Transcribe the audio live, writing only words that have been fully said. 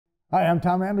Hi, I'm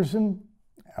Tom Anderson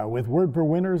with Word for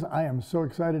Winners. I am so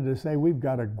excited to say we've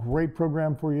got a great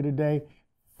program for you today,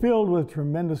 filled with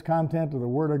tremendous content of the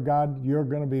Word of God. You're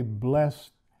going to be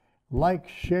blessed. Like,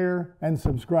 share, and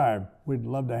subscribe. We'd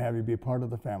love to have you be part of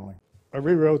the family. I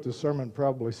rewrote the sermon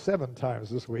probably 7 times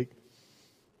this week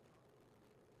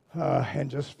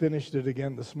and just finished it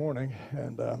again this morning,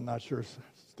 and I'm not sure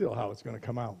still how it's going to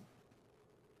come out.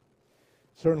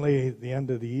 Certainly the end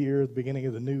of the year, the beginning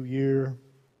of the new year.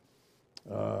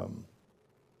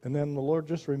 And then the Lord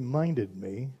just reminded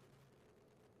me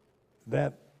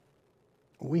that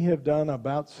we have done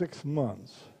about 6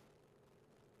 months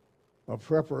of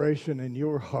preparation in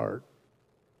your heart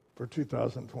for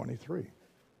 2023. And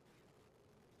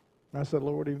I said,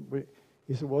 Lord,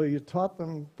 he said, well, you taught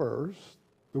them first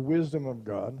the wisdom of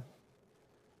God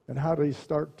and how to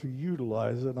start to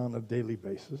utilize it on a daily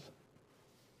basis.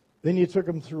 Then you took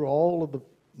them through all of the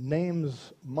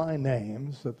names, my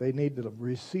names, that they need to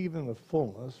receive in the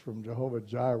fullness from Jehovah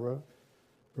Jireh,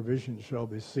 provision shall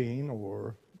be seen,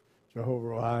 or Jehovah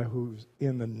Rai, who's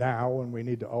in the now, and we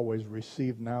need to always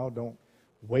receive now. Don't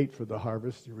wait for the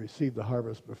harvest. You receive the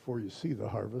harvest before you see the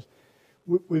harvest.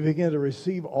 We begin to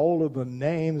receive all of the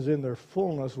names in their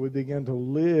fullness. We begin to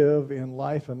live in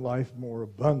life and life more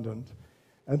abundant.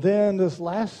 And then this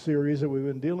last series that we've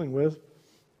been dealing with,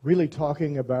 really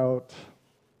talking about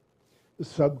the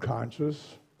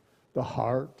subconscious, the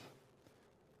heart,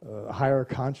 higher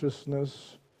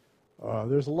consciousness.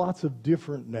 There's lots of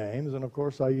different names, and of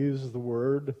course I use the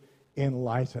word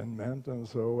enlightenment, and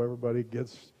so everybody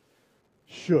gets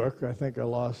shook. I think I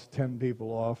lost 10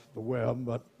 people off the web,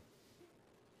 but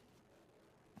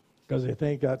because they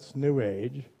think that's New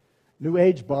Age. New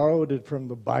Age borrowed it from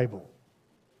the Bible.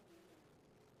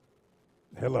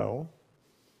 Hello.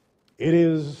 It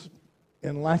is,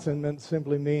 enlightenment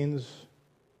simply means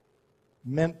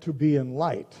meant to be in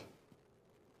light.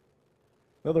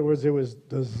 In other words, it was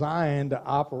designed to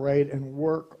operate and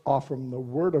work off from the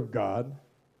Word of God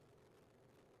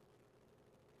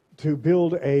to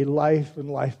build a life and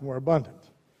life more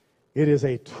abundant. It is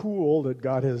a tool that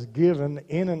God has given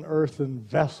in an earthen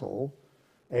vessel,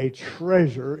 a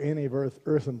treasure in a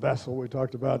earthen vessel. We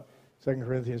talked about 2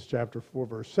 Corinthians chapter 4,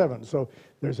 verse 7. So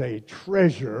there's a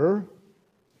treasure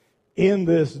in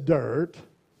this dirt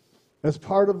as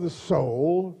part of the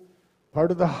soul,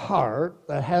 part of the heart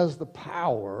that has the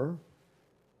power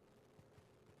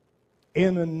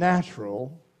in the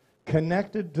natural,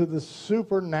 connected to the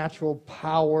supernatural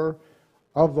power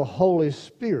of the Holy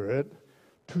Spirit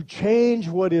to change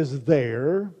what is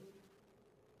there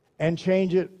and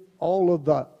change it, all of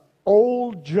the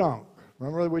old junk.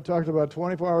 Remember we talked about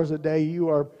 24 hours a day, you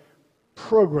are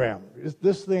programmed.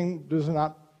 This thing does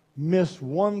not miss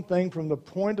one thing from the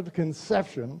point of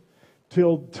conception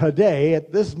till today,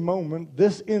 at this moment,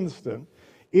 this instant.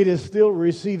 It is still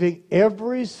receiving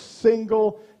every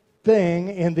single thing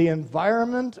in the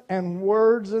environment, and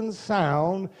words and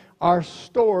sound are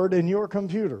stored in your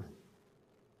computer.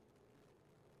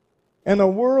 And the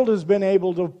world has been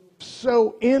able to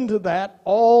sew into that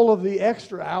all of the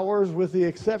extra hours with the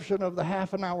exception of the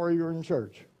half an hour you're in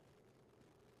church.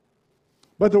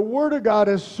 But the Word of God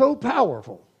is so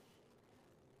powerful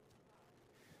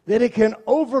that it can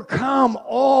overcome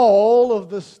all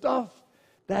of the stuff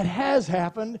that has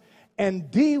happened and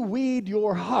de-weed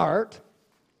your heart,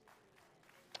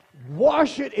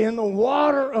 wash it in the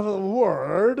water of the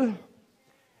Word,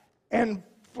 and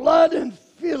flood and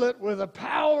fill it with the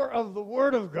power of the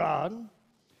Word of God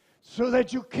so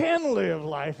that you can live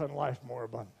life and life more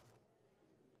abundant.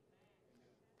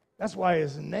 That's why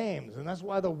his names, and that's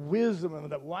why the wisdom,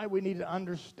 and that why we need to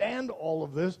understand all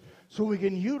of this so we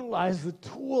can utilize the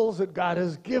tools that God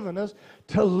has given us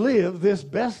to live this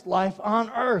best life on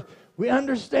earth. We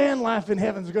understand life in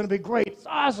heaven is going to be great. It's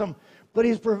awesome. But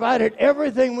he's provided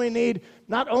everything we need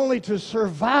not only to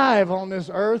survive on this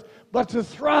earth, but to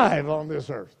thrive on this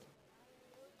earth.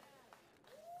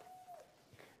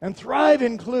 And thrive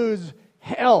includes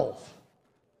health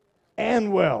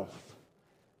and wealth,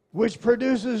 which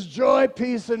produces joy,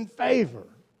 peace, and favor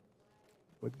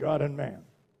with God and man.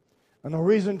 And the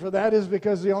reason for that is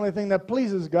because the only thing that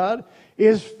pleases God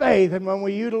is faith. And when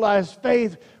we utilize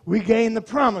faith, we gain the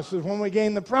promises. When we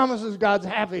gain the promises, God's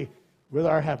happy with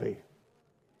our happy.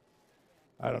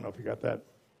 I don't know if you got that.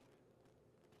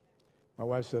 My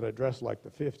wife said I dressed like the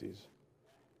 50s.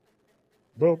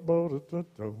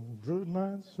 Good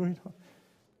night, sweetheart.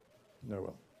 No,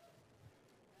 well.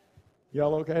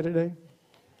 Y'all okay today?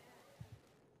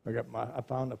 I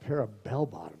found a pair of bell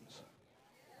bottoms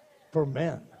for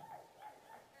men.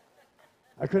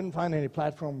 I couldn't find any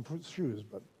platform shoes,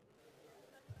 but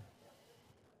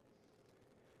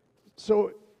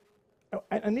So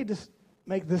I need to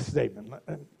make this statement.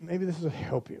 Maybe this will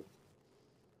help you.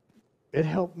 It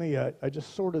helped me. I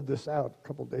just sorted this out a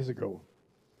couple days ago.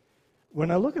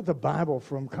 When I look at the Bible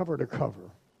from cover to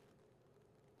cover,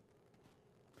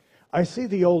 I see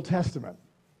the Old Testament,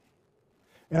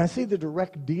 and I see the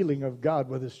direct dealing of God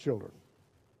with his children.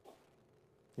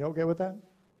 You okay with that?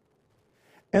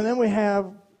 And then we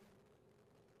have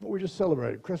what we just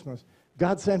celebrated, Christmas.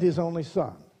 God sent his only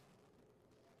son.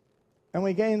 And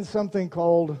we gain something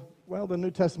called, well, the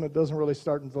New Testament doesn't really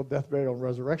start until death, burial, and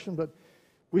resurrection, but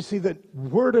we see that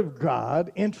Word of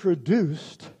God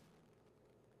introduced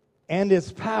and its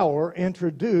power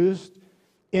introduced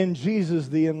in Jesus,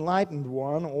 the enlightened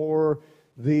one, or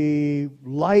the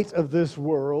light of this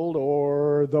world,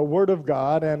 or the Word of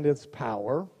God and its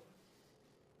power.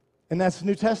 And that's the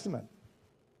New Testament.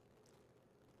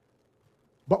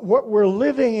 But what we're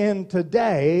living in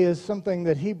today is something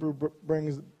that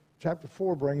chapter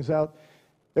 4 brings out,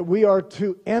 that we are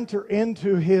to enter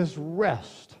into his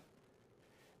rest.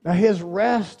 Now, his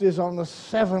rest is on the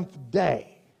seventh day.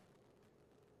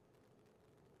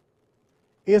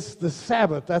 It's the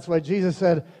Sabbath. That's why Jesus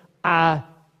said, I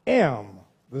am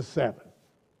the Sabbath.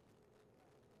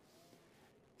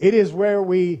 It is where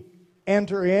we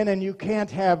enter in, and you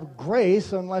can't have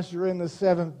grace unless you're in the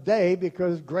seventh day,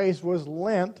 because grace was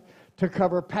lent to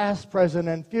cover past, present,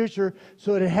 and future,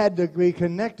 so it had to be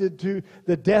connected to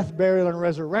the death, burial, and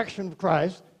resurrection of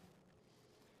Christ.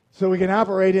 So we can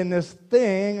operate in this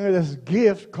thing, or this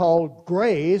gift called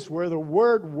grace, where the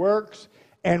Word works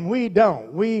and we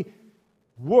don't. We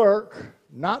work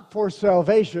not for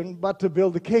salvation, but to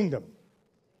build the kingdom.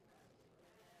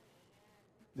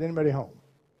 Is anybody home?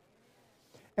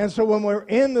 And so when we're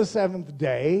in the seventh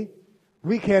day,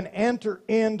 we can enter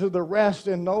into the rest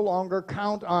and no longer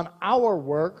count on our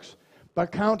works,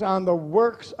 but count on the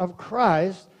works of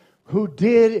Christ, who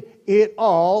did it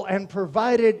all and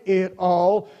provided it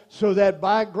all, so that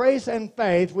by grace and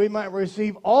faith we might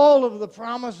receive all of the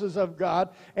promises of God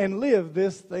and live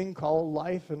this thing called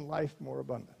life, and life more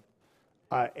abundant.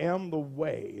 I am the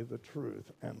way, the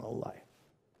truth, and the life.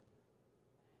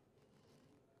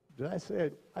 Did I say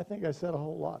it? I think I said a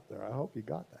whole lot there. I hope you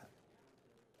got that.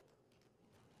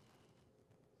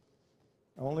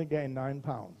 I only gained 9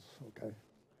 pounds, okay,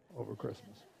 over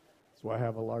Christmas. That's why I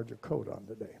have a larger coat on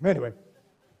today. Anyway,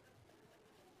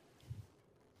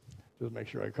 just make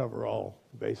sure I cover all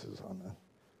bases on that.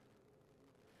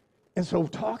 And so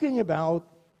talking about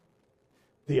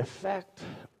the effect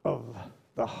of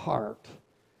the heart,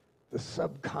 the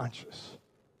subconscious.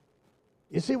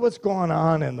 You see what's going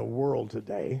on in the world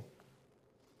today,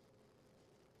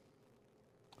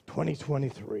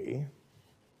 2023.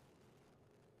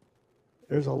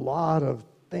 There's a lot of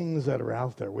things that are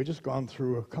out there. We've just gone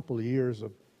through a couple of years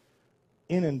of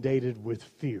inundated with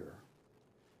fear.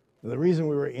 The reason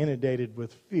we were inundated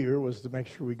with fear was to make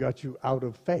sure we got you out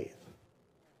of faith.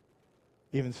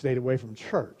 Even stayed away from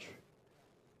church.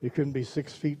 You couldn't be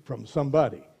 6 feet from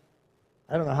somebody.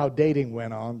 I don't know how dating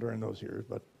went on during those years,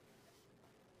 but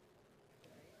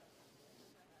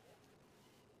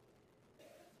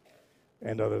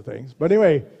and other things. But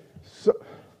anyway,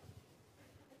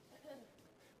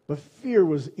 but fear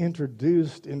was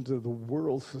introduced into the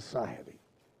world society.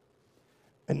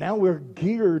 And now we're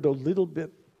geared a little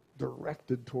bit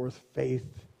directed towards faith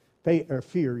or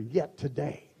fear yet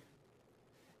today.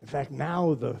 In fact,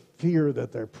 now the fear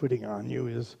that they're putting on you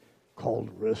is called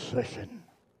recession.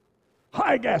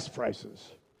 High gas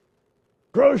prices,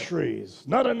 groceries,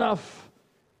 not enough,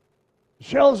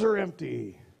 shelves are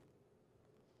empty,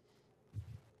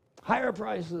 higher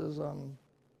prices on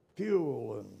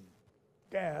fuel and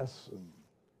gas, and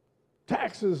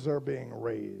taxes are being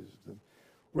raised. And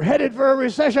we're headed for a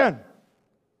recession.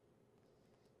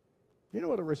 You know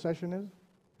what a recession is?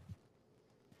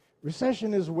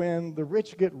 Recession is when the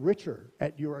rich get richer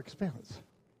at your expense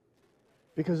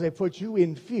because they put you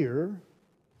in fear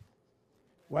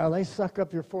while they suck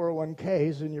up your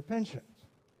 401ks and your pensions.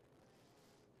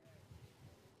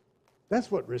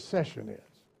 That's what recession is.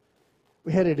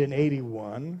 We had it in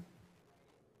 81.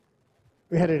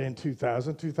 We had it in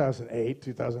 2000, 2008,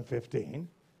 2015.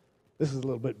 This is a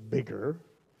little bit bigger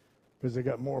because they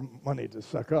got more money to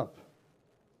suck up.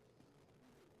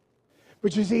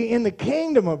 But you see, in the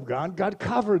kingdom of God, God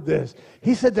covered this.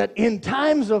 He said that in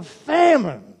times of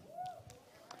famine,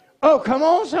 oh, come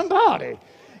on, somebody.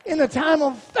 In the time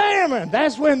of famine,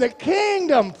 that's when the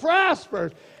kingdom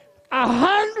prospers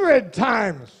 100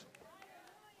 times.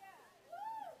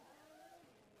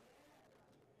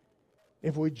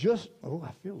 If we just, oh,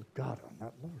 I feel God on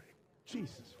that, Lord.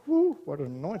 Jesus, whoo, what an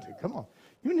anointing. Come on.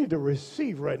 You need to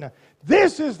receive right now.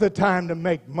 This is the time to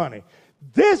make money.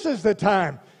 This is the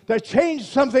time to change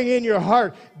something in your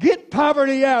heart. Get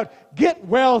poverty out. Get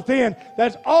wealth in.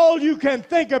 That's all you can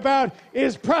think about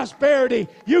is prosperity.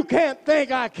 You can't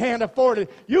think, I can't afford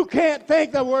it. You can't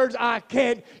think the words, I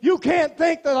can't. You can't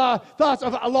think the thoughts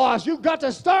of a loss. You've got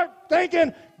to start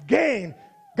thinking gain.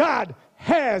 God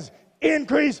has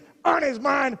increase on his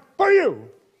mind for you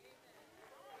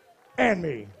and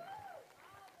me.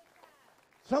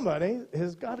 Somebody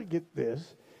has got to get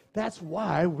this. That's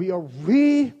why we are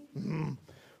reprogramming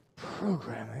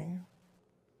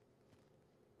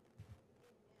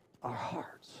our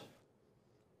hearts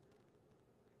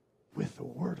with the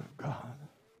Word of God.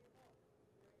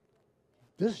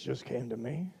 This just came to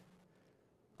me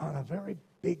on a very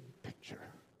big picture.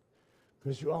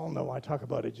 Because you all know I talk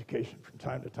about education from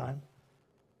time to time.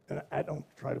 And I don't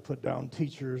try to put down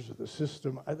teachers or the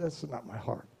system. That's not my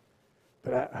heart.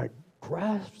 But I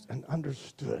grasped and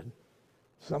understood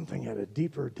something at a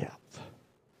deeper depth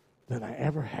than I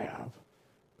ever have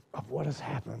of what has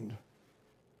happened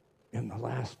in the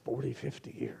last 40,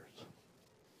 50 years.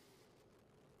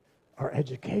 Our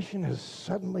education has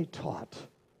suddenly taught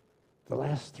the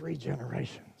last 3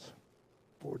 generations,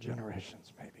 4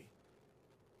 generations maybe,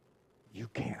 you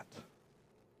can't.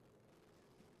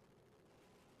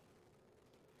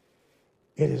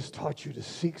 It has taught you to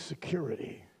seek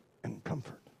security and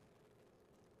comfort.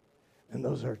 And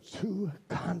those are 2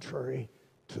 contrary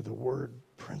to the word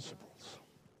principles.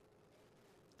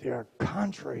 They are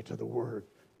contrary to the word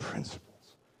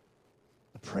principles.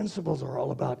 The principles are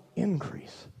all about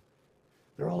increase.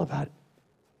 They're all about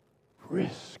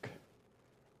risk.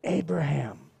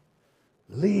 Abraham,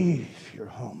 leave your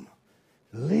home.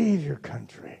 Leave your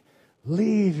country.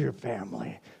 Leave your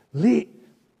family. Leave.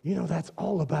 You know, that's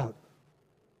all about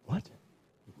what?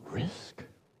 Risk?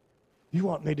 You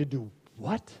want me to do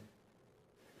what?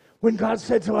 When God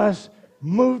said to us,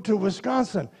 move to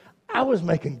Wisconsin, I was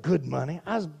making good money.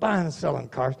 I was buying and selling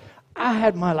cars. I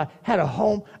had my life, had a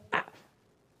home.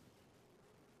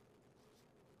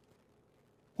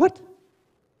 What?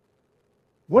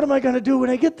 What am I going to do when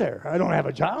I get there? I don't have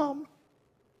a job.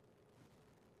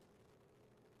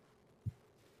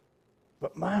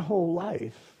 But my whole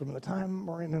life, from the time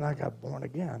Maureen and I got born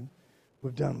again,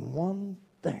 we've done one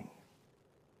thing,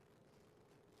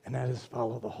 and that is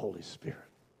follow the Holy Spirit.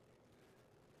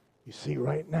 You see,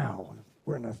 right now,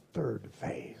 we're in a 3rd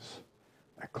phase.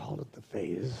 I call it the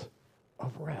phase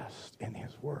of rest in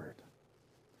His Word.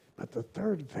 But the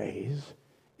 3rd phase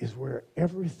is where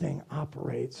everything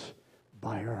operates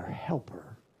by our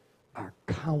helper, our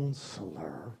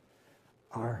counselor,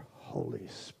 our Holy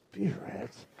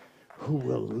Spirit, who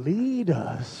will lead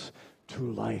us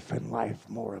to life and life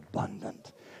more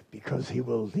abundant, because He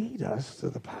will lead us to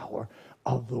the power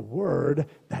of the Word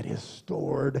that is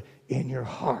stored in your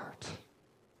heart.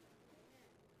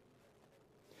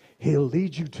 He'll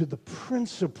lead you to the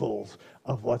principles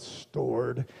of what's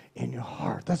stored in your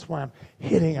heart. That's why I'm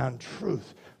hitting on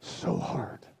truth so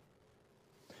hard.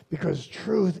 Because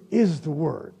truth is the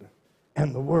Word,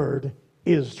 and the Word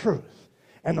is truth.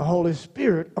 And the Holy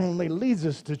Spirit only leads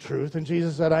us to truth. And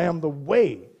Jesus said, I am the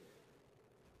way,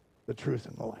 the truth,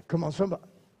 and the life. Come on, somebody.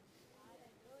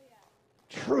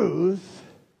 Truth.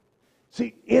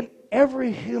 See, in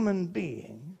every human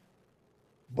being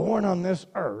born on this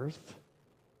earth,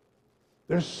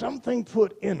 there's something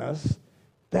put in us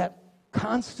that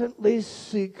constantly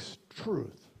seeks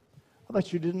truth. I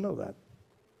bet you didn't know that.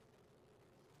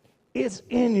 It's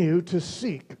in you to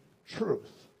seek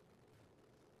truth.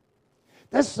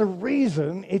 That's the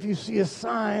reason if you see a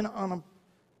sign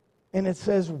and it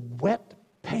says wet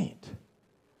paint,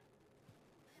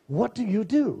 what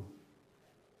do?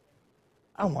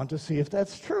 I want to see if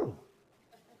that's true.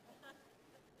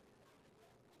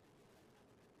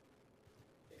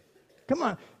 Come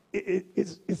on,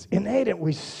 it's innate that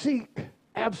we seek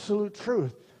absolute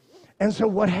truth. And so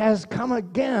what has come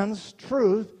against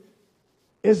truth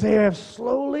is they have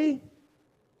slowly,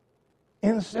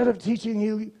 instead of teaching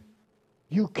you,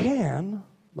 you can,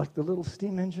 like the little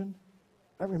steam engine.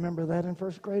 I remember that in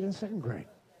 1st grade and 2nd grade.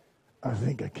 I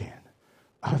think I can.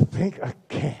 I think I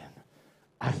can.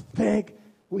 I think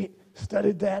we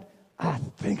studied that. I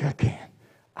think I can.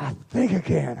 I think I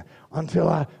can until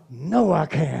I know I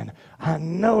can. I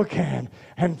know I can.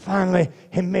 And finally,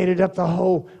 he made it up the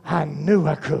whole, I knew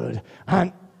I could.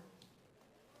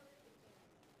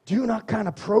 Do you know what kind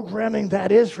of programming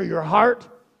that is for your heart?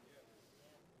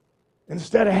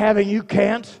 Instead of having you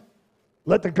can't,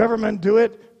 let the government do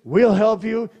it, we'll help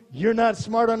you. You're not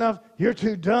smart enough. You're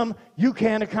too dumb. You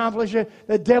can't accomplish it.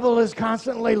 The devil is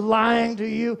constantly lying to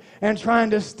you and trying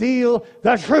to steal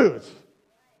the truth.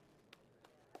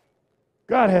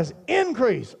 God has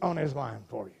increase on his line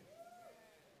for you.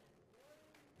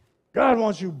 God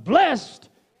wants you blessed.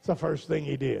 It's the first thing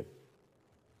he did.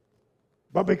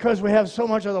 But because we have so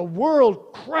much of the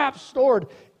world crap stored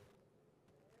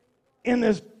in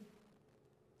this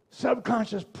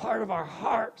subconscious part of our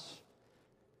hearts,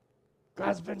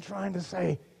 God's been trying to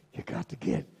say, you got to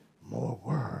get more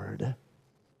word.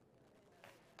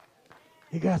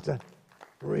 You got to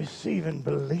receive and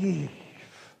believe.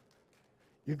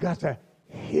 You got to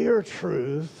hear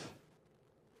truth,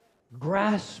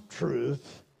 grasp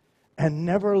truth, and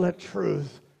never let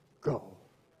truth go.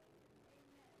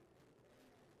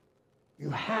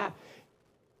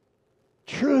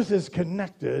 Truth is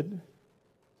connected,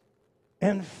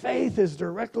 and faith is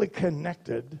directly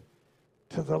connected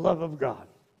to the love of God.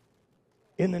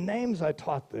 In the names I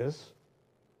taught this,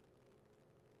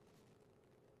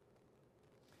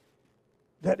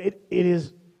 that it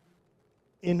is,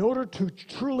 in order to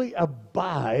truly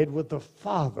abide with the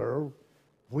Father,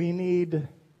 we need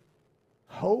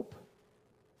hope,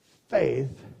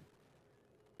 faith,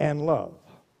 and love.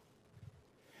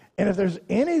 And if there's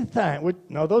anything,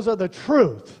 no, those are the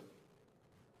truth.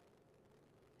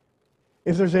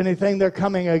 If there's anything they're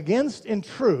coming against in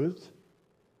truth,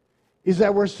 is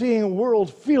that we're seeing a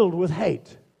world filled with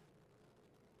hate.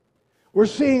 We're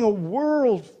seeing a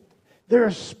world,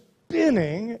 they're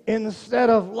spinning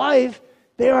instead of life,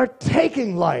 they are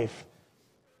taking life,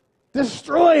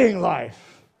 destroying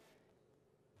life.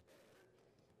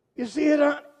 You see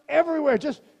it everywhere.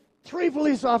 Just 3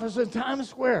 police officers in Times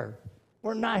Square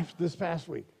were knifed this past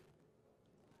week.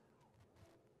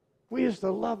 We used to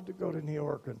love to go to New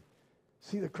York and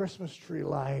see the Christmas tree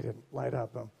light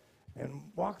up and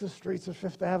walk the streets of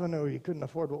Fifth Avenue. You couldn't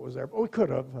afford what was there. But we could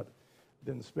have, but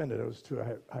didn't spend it. It was too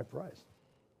high price.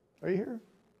 Are you here?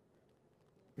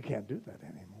 We can't do that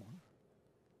anymore.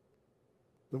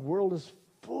 The world is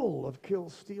full of kill,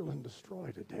 steal, and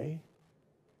destroy today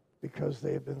because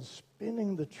they have been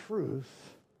spinning the truth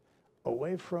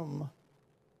away from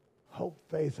hope,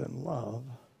 faith, and love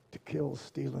to kill,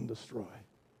 steal, and destroy.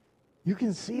 You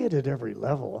can see it at every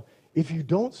level. If you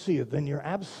don't see it, then you're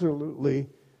absolutely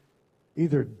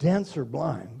either dense or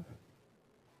blind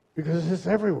because it's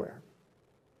everywhere.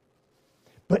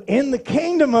 But in the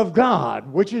kingdom of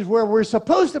God, which is where we're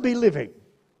supposed to be living,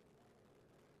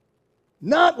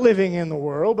 not living in the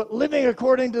world, but living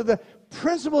according to the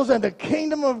principles and the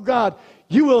kingdom of God,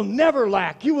 you will never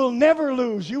lack. You will never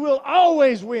lose. You will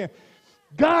always win.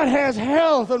 God has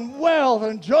health and wealth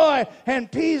and joy and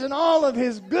peace and all of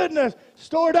his goodness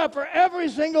stored up for every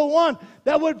single one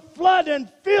that would flood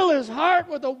and fill his heart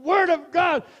with the word of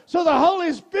God so the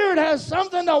Holy Spirit has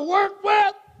something to work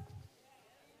with.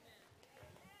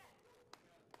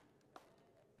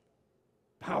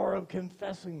 Power of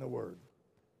confessing the word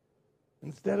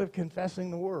instead of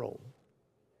confessing the world.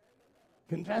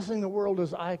 Confessing the world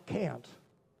is I can't.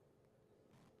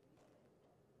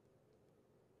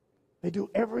 They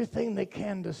do everything they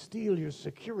can to steal your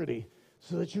security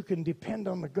so that you can depend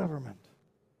on the government.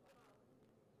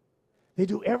 They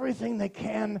do everything they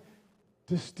can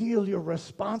to steal your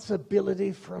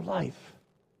responsibility for life.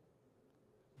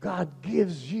 God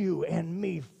gives you and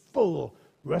me full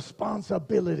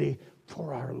responsibility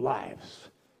for our lives.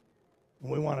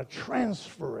 And we want to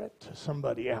transfer it to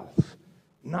somebody else.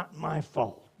 Not my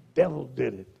fault. Devil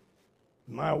did it.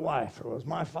 My wife, or it was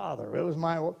my father, it was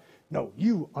my... No,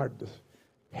 you are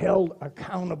held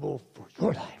accountable for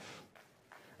your life.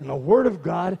 And the Word of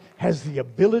God has the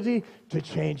ability to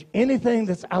change anything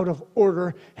that's out of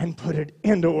order and put it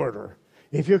into order.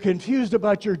 If you're confused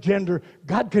about your gender,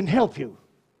 God can help you.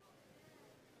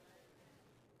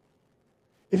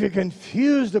 If you're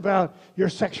confused about your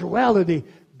sexuality,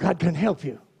 God can help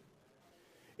you.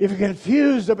 If you're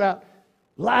confused about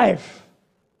life,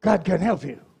 God can help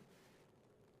you.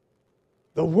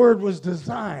 The Word was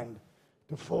designed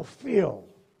to fulfill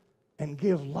and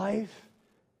give life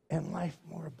and life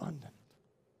more abundant.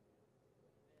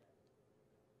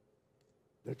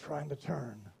 They're trying to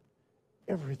turn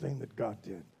everything that God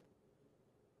did,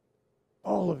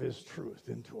 all of his truth,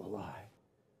 into a lie.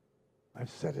 I've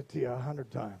said it to you 100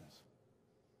 times.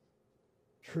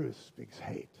 Truth speaks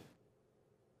hate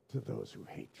to those who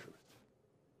hate truth.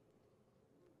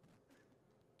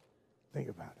 Think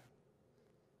about it.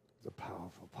 It's a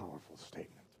powerful, powerful statement.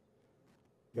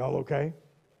 Y'all okay?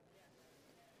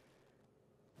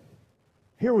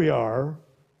 Here we are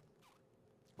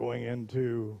going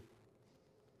into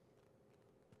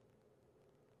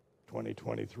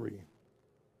 2023.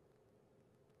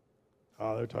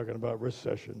 They're talking about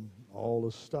recession, all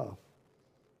this stuff.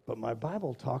 But my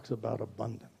Bible talks about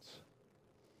abundance.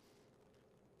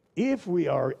 If we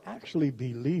are actually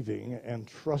believing and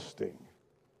trusting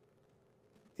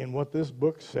in what this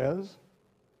book says,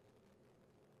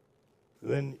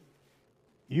 then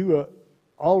you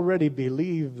already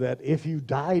believe that if you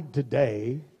died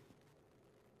today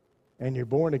and you're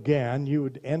born again, you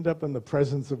would end up in the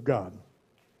presence of God.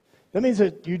 That means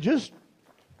that you just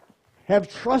have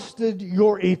trusted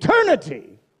your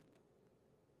eternity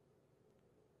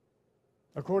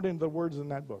according to the words in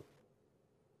that book.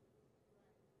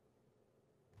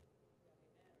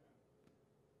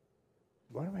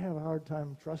 Why do we have a hard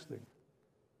time trusting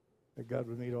that God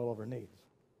would meet all of our needs?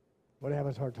 Why do we have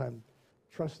a hard time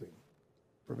trusting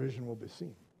provision will be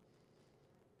seen?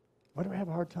 Why do we have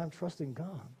a hard time trusting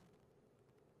God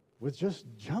with just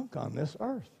junk on this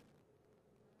earth?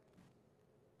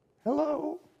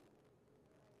 Hello?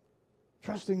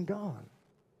 Trusting God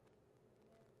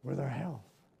with our health.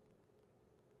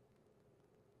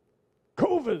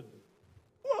 COVID.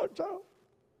 Watch out.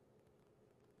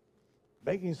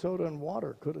 Baking soda and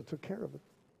water could have took care of it.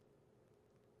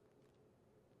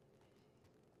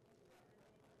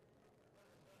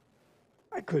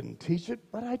 I couldn't teach it,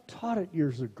 but I taught it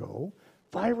years ago.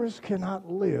 Virus cannot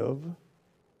live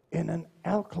in an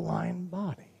alkaline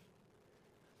body.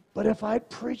 But if I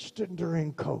preached it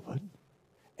during COVID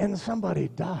and somebody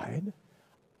died,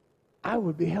 I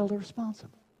would be held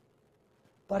responsible.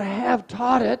 But I have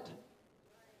taught it.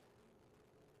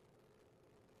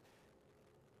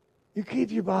 You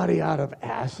keep your body out of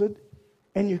acid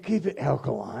and you keep it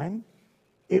alkaline,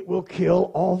 it will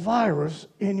kill all virus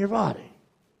in your body.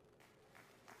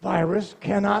 Virus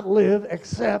cannot live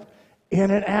except in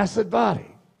an acid body.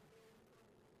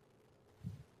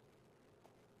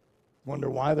 Wonder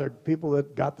why there are people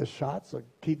that got the shots that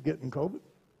keep getting COVID?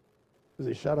 Because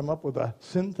they shot them up with a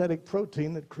synthetic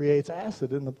protein that creates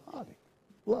acid in the body,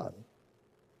 blood.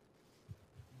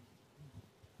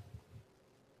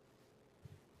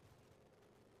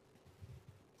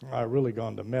 I've really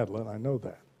gone to meddling, I know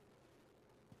that.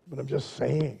 But I'm just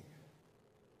saying,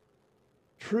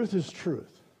 truth is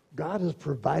truth. God has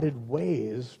provided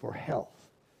ways for health.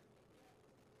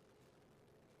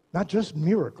 Not just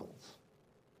miracles,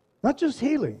 not just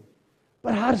healing,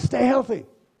 but how to stay healthy.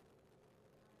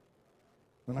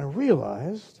 And I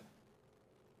realized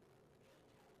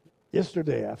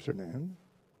yesterday afternoon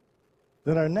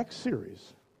that our next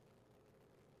series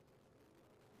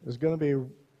is going to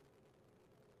be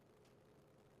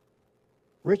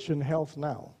Rich in Health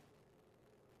Now.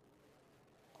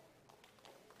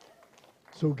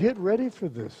 So get ready for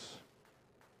this.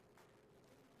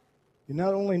 You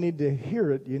not only need to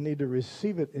hear it, you need to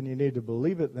receive it, and you need to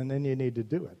believe it, and then you need to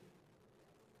do it.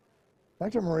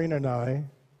 Dr. Marina and I,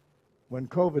 when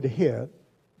COVID hit,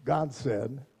 God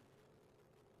said,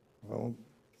 well,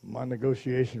 my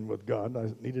negotiation with God,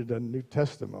 I needed a new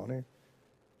testimony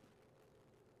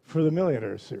for the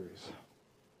Millionaire Series.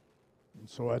 And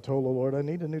so I told the Lord, I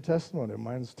need a new testimony.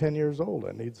 Mine's 10 years old.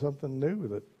 I need something new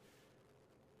that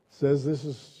says this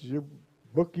is your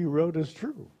book you wrote is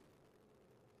true.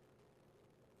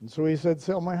 And so he said,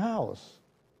 sell my house.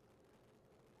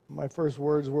 My first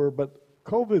words were, but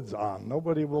COVID's on.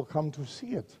 Nobody will come to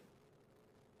see it.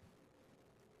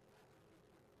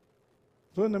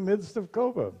 So in the midst of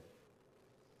COVID,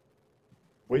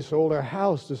 we sold our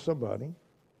house to somebody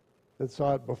that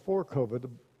saw it before COVID,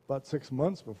 about 6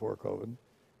 months before COVID,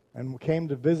 and came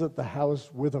to visit the house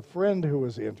with a friend who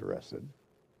was interested.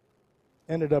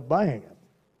 Ended up buying it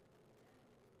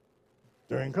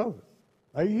during COVID.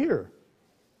 Are you here?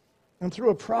 And through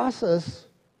a process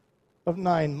of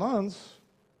 9 months,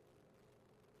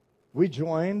 we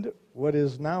joined what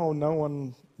is now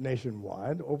known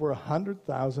nationwide, over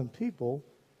 100,000 people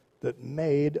that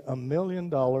made $1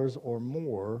 million or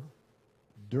more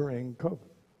during COVID.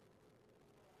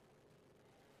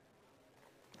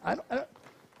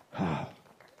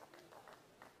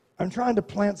 I'm trying to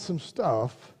plant some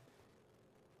stuff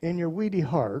in your weedy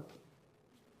heart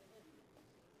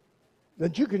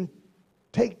that you can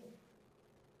take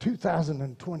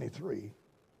 2023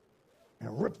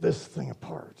 and rip this thing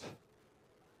apart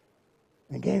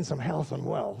and gain some health and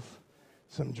wealth,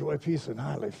 some joy, peace, and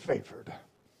highly favored.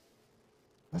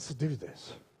 Let's do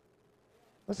this.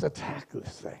 Let's attack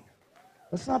this thing.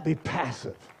 Let's not be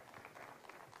passive.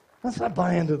 Let's not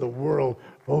buy into the world.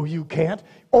 Oh, you can't?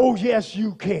 Oh, yes,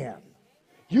 you can.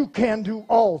 You can do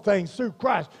all things through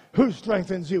Christ who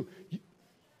strengthens you.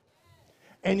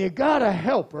 And you got a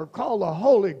helper called the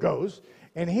Holy Ghost,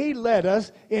 and he led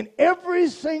us in every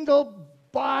single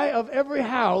buy of every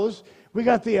house. We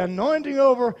got the anointing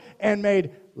over and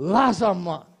made lots of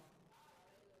money.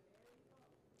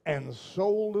 And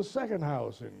sold a second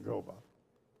house in Goba.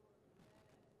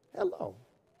 Hello.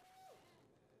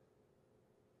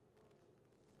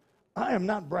 I am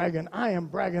not bragging. I am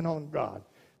bragging on God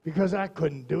because I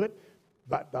couldn't do it.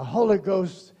 But the Holy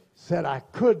Ghost said I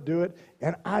could do it,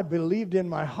 and I believed in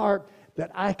my heart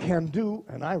that I can do,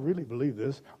 and I really believe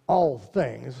this, all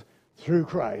things through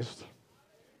Christ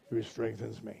who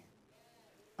strengthens me.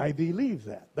 I believe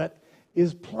that. That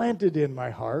is planted in my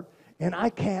heart, and I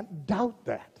can't doubt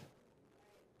that.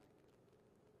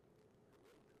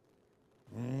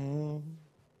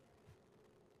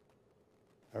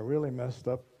 I really messed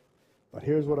up, but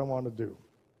here's what I want to do.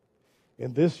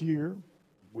 In this year,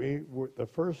 the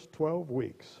first 12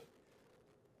 weeks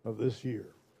of this year,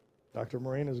 Dr.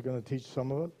 Maureen is going to teach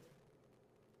some of it,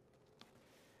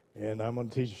 and I'm going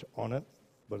to teach on it,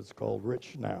 but it's called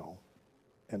Rich Now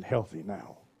and Healthy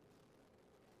Now.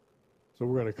 So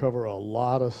we're going to cover a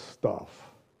lot of stuff.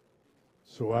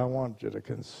 So I want you to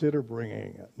consider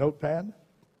bringing a notepad.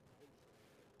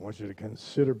 I want you to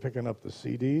consider picking up the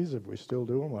CDs, if we still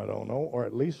do them, I don't know, or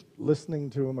at least listening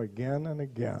to them again and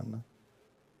again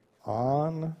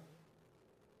on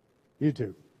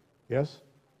YouTube. Yes?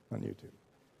 On YouTube.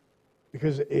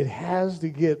 Because it has to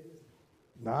get,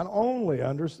 not only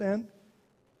understand,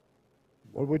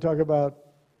 what we talk about,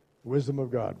 wisdom of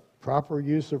God, proper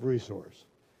use of resource,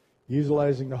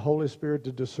 utilizing the Holy Spirit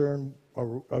to discern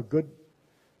a good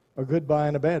buy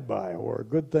and a bad buy, or a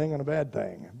good thing and a bad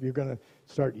thing. You're going to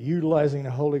start utilizing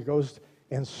the Holy Ghost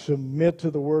and submit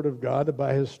to the Word of God that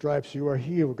by His stripes you are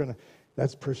healed.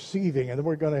 That's perceiving, and then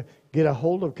we're going to get a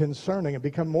hold of concerning and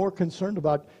become more concerned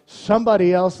about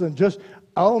somebody else than just,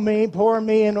 oh, me, and poor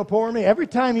me. Every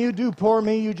time you do poor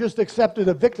me, you just accepted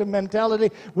a victim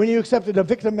mentality. When you accepted a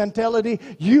victim mentality,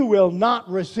 you will not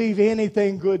receive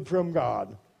anything good from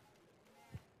God.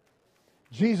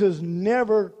 Jesus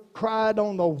never cried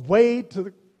on the way to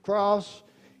the cross.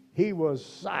 He was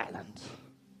silent.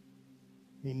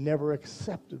 He never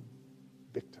accepted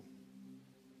victim.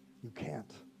 You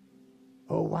can't.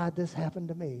 Oh, why did this happen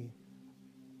to me?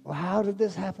 Or how did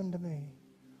this happen to me?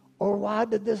 Or why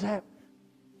did this happen?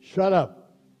 Shut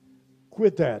up.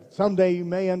 Quit that. Someday you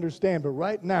may understand, but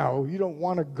right now you don't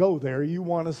want to go there. You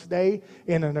want to stay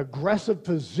in an aggressive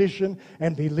position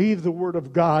and believe the Word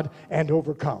of God and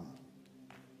overcome.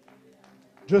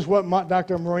 Just what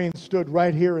Dr. Maureen stood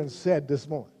right here and said this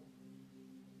morning.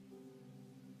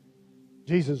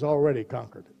 Jesus already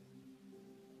conquered it.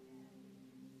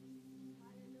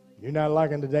 You're not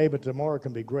liking today, but tomorrow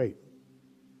can be great.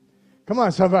 Come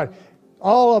on, somebody.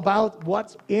 All about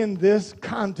what's in this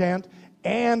content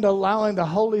and allowing the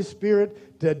Holy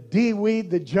Spirit to de-weed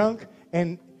the junk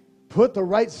and put the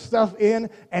right stuff in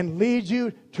and lead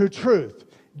you to truth.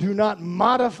 Do not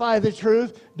modify the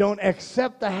truth. Don't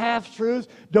accept the half-truth.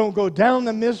 Don't go down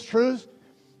the mistruth.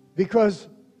 Because,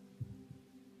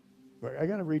 I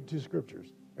got to read 2 scriptures.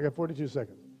 I got 42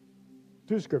 seconds.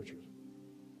 2 scriptures.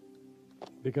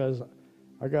 Because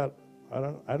I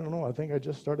don't know, I think I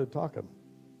just started talking.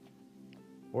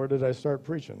 Or did I start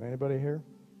preaching? Anybody here?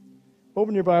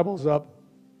 Open your Bibles up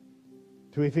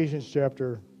to Ephesians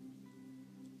chapter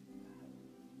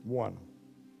 1.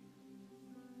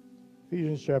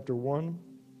 Ephesians chapter 1.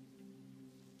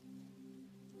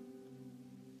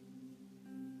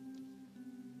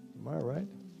 Am I right?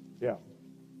 Yeah.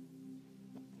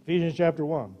 Ephesians chapter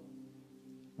 1.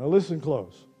 Now listen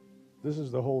close. This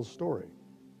is the whole story.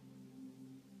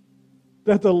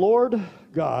 That the Lord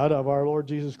God of our Lord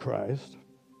Jesus Christ,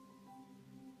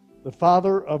 the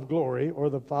Father of glory, or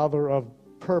the Father of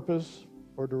purpose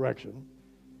or direction,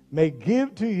 may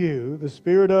give to you the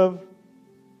spirit of,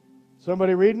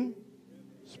 somebody reading?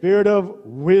 Spirit of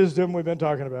wisdom we've been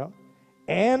talking about,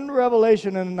 and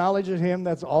revelation and knowledge of Him,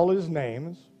 that's all His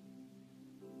names,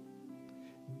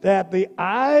 that the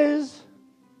eyes,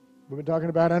 we've been talking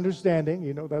about understanding,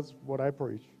 you know that's what I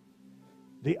preach,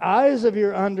 the eyes of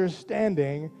your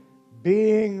understanding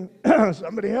being,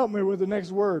 somebody help me with the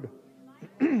next word,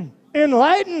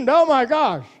 enlightened, oh my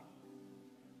gosh,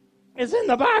 it's in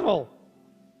the Bible.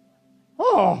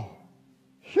 Oh,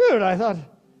 shoot, I thought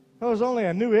that was only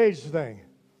a New Age thing.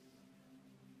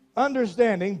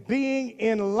 Understanding, being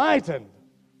enlightened.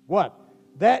 What?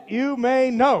 That you may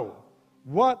know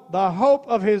what the hope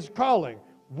of His calling,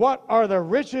 what are the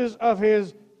riches of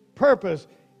His purpose,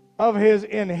 of His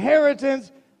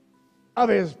inheritance, of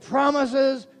His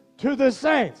promises to the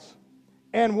saints,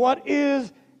 and what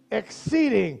is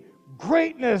exceeding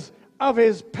greatness of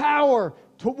His power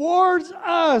towards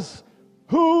us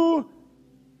who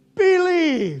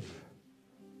believe.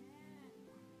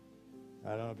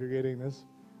 don't know if you're getting this.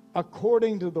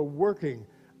 According to the working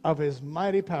of his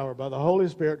mighty power by the Holy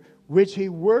Spirit, which he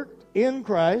worked in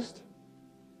Christ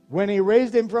when he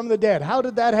raised him from the dead. How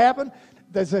did that happen?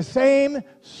 That's the same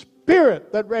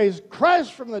Spirit that raised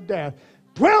Christ from the dead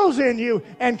dwells in you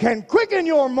and can quicken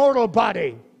your mortal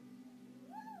body.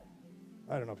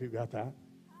 I don't know if you got that.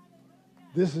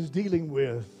 This is dealing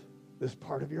with this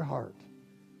part of your heart,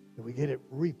 that we get it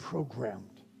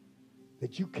reprogrammed,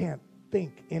 that you can't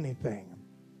think anything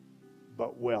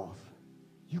but wealth.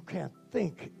 You can't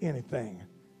think anything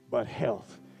but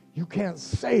health. You can't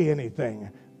say anything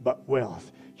but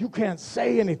wealth. You can't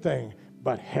say anything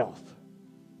but health.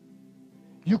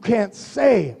 You can't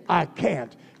say, I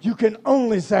can't. You can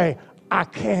only say, I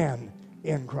can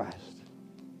in Christ.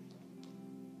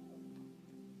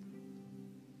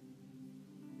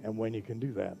 And when you can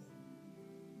do that,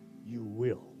 you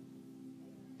will.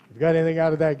 If you got anything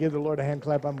out of that, give the Lord a hand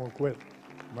clap. I'm going to quit.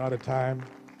 I'm out of time.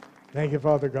 Thank you,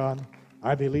 Father God.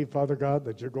 I believe, Father God,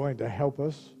 that you're going to help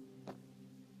us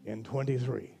in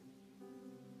 23.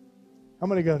 How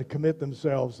many are going to commit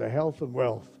themselves to health and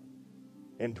wealth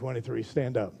in 23?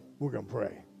 Stand up. We're going to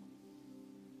pray.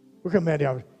 We're going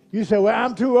to. You say, well,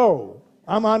 I'm too old.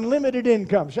 I'm unlimited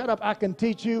income. Shut up. I can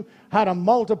teach you how to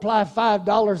multiply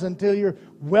 $5 until you're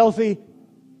wealthy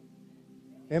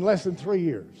in less than 3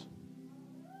 years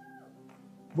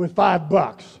with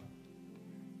 $5.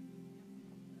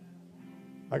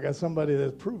 I got somebody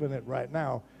that's proven it right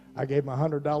now. I gave him a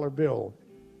 $100 bill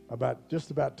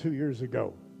just about 2 years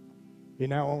ago. He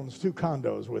now owns 2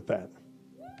 condos with that.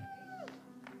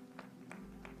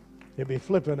 He'll be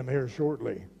flipping them here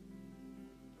shortly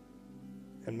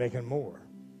and making more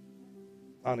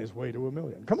on his way to $1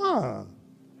 million. Come on.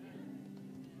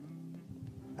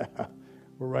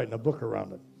 We're writing a book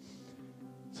around it.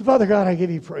 So, Father God, I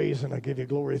give you praise and I give you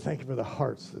glory. Thank you for the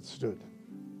hearts that stood.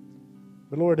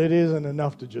 But, Lord, it isn't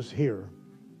enough to just hear.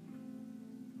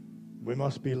 We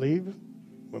must believe,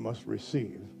 we must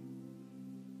receive,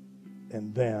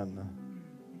 and then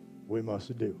we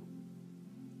must do.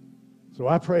 So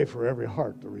I pray for every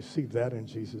heart to receive that in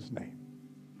Jesus' name.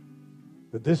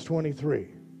 That this 23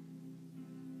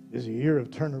 is a year of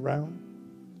turnaround.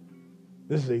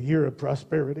 This is a year of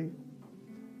prosperity.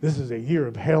 This is a year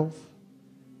of health.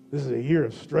 This is a year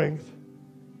of strength.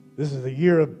 This is a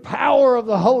year of power of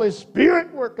the Holy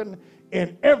Spirit working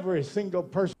in every single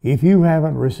person. If you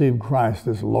haven't received Christ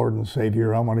as Lord and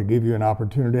Savior, I want to give you an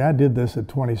opportunity. I did this at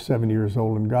 27 years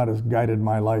old, and God has guided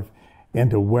my life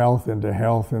into wealth, into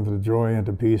health, into joy,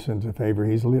 into peace, into favor.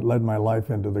 He's led my life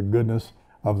into the goodness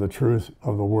of the truth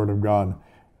of the Word of God.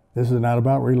 This is not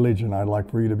about religion. I'd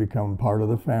like for you to become part of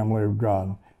the family of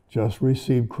God. Just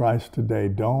receive Christ today.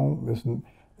 Don't listen.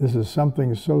 This is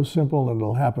something so simple, and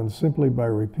it'll happen simply by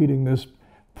repeating this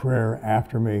prayer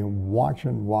after me. Watch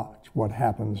what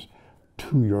happens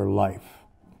to your life.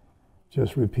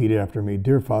 Just repeat after me.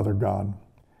 Dear Father God,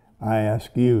 I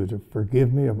ask you to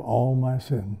forgive me of all my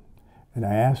sin. And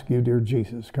I ask you, dear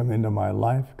Jesus, come into my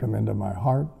life, come into my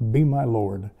heart, be my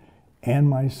Lord and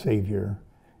my Savior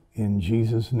in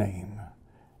Jesus' name.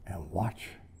 And watch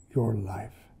your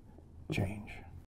life change.